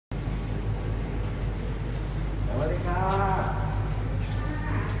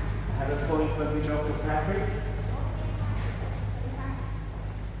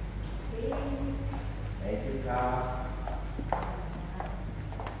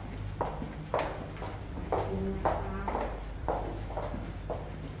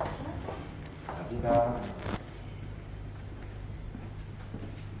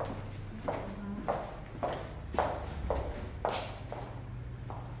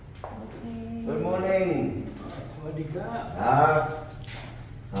Good morning.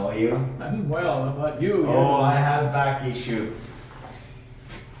 How are you? I'm well. How about you? Oh, I have back issue.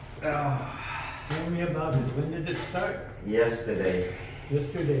 Tell me about it. When did it start? Yesterday.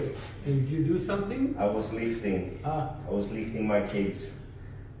 Yesterday. Did you do something? I was lifting. I was lifting my kids.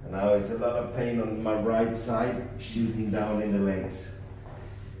 And now it's a lot of pain on my right side, shooting down in the legs.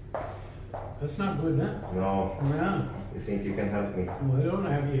 That's not good, huh? No. Yeah. You think you can help me? Well, I don't know.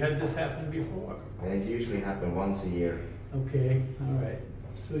 Have you had this happen before? It usually happens once a year. Okay. All right.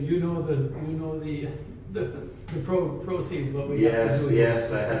 So you know the proceeds, what we have to do.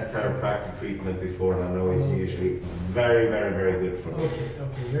 Yes, I had chiropractic treatment before, and I know it's usually very, very, very good for me. Okay,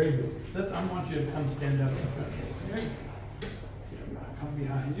 very good. I want you to come stand up in front. Okay? I'm gonna come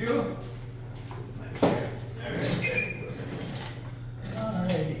behind you.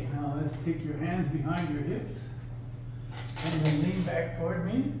 Alrighty, now let's take your hands behind your hips and then lean back toward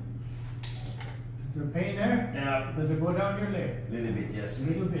me. Is there pain there? Yeah. Does it go down your leg? A little bit, yes. A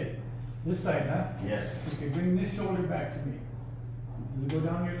little bit. This side, huh? Yes. Okay, bring this shoulder back to me. Does it go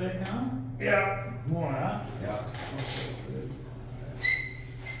down your leg now? Yeah. More, huh? Yeah. Okay, good.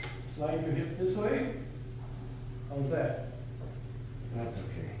 Slide your hip this way. How's that? That's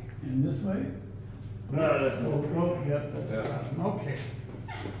okay. And this way? No, that's not Yep, that's a problem. Okay.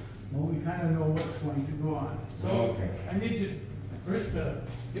 Well, we kind of know what's going to go on. So, okay. I need to first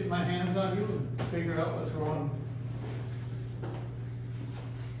get my hands on you and figure out what's wrong.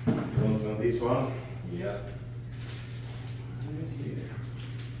 On this one? Yep. Right here.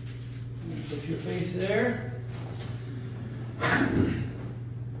 Put your face there.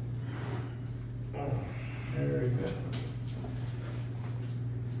 Very good.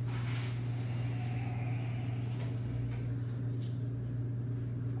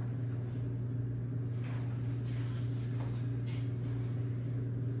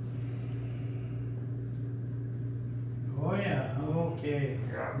 Oh yeah, okay.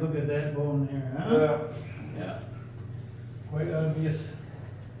 Yeah. Look at that bone there, huh? Yeah. Yeah. Quite obvious.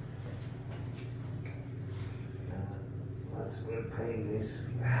 That's where pain is.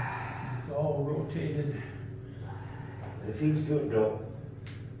 It's all rotated. It feels good though.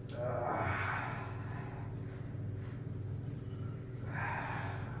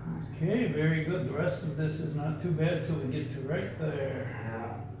 Okay, very good. The rest of this is not too bad till we get to right there.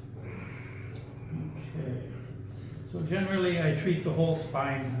 Okay. So generally I treat the whole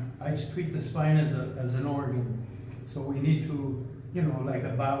spine. I just treat the spine as an organ. So we need to, like a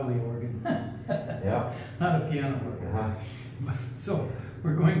bodily organ. Yeah. Not a piano organ. So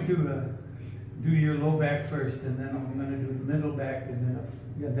we're going to do your low back first, and then I'm going to do the middle back, and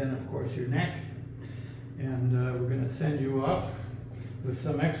then of course your neck. And we're going to send you off with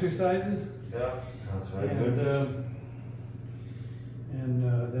some exercises. Yeah, sounds very And good.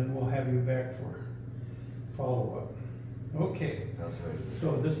 then we'll have you back for follow-up. Okay. Sounds very good.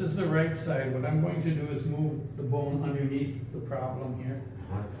 So this is the right side. What I'm going to do is move the bone underneath the problem here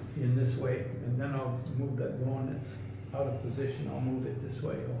in this way, and then I'll move that bone that's out of position. I'll move it this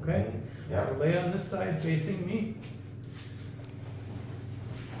way, okay? Yeah. So lay on this side facing me.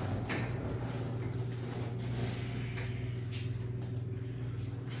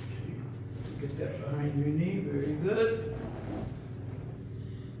 Get that behind your knee, very good.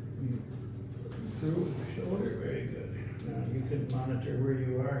 Through the shoulder, very good. Now you can monitor where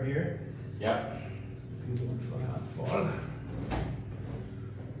you are here. Yeah. If you don't fall.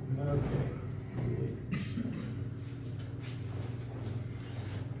 Okay.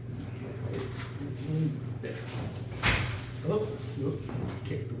 There. Oh, whoops,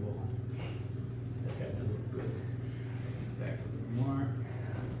 kick the wall. That had to look good. Back a little more.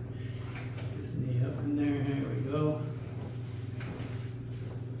 This knee up in there, here we go.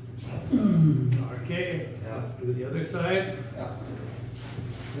 Okay, let's do the other side. Yeah.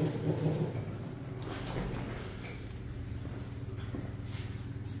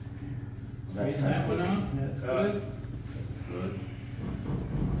 Straighten that one out. That's good. That's good.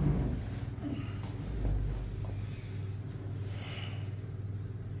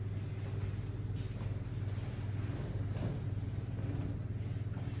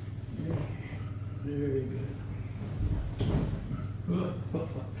 Very good.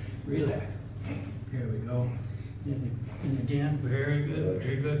 Relax. Here we go. And again, very good,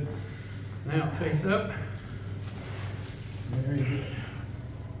 very good. Now face up. Very good.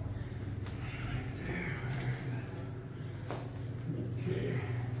 Okay.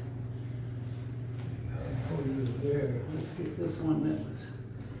 Before you go there, let's get this one that was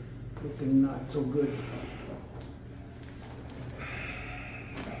looking not so good.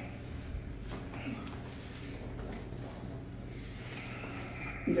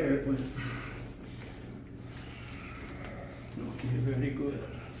 There it went. Okay, very good.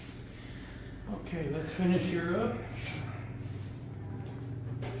 Okay, let's finish her up.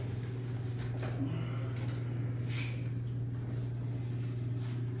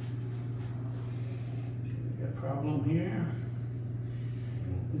 Got a problem here.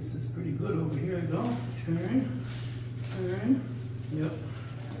 This is pretty good over here. I go. Turn. Turn. Yep.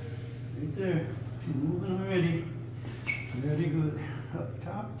 Right there. She's moving already. Very good. Up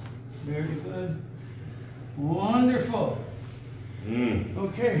top. Very good. Wonderful.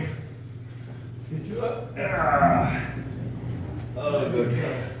 Okay. Let's get you up. Oh, good.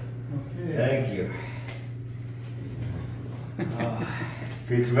 Okay. Thank you. Oh,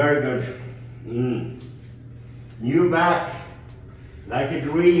 feels very good. New back. Like a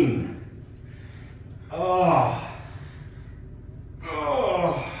dream. Oh.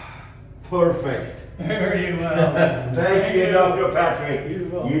 Oh. Perfect. Very well. Thank you, Dr. Patrick.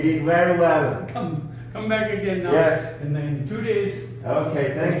 You did very well. Come back again now. Yes. And then 2 days.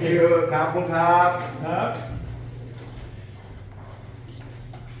 Okay, thank you. Khap khun khap. Up.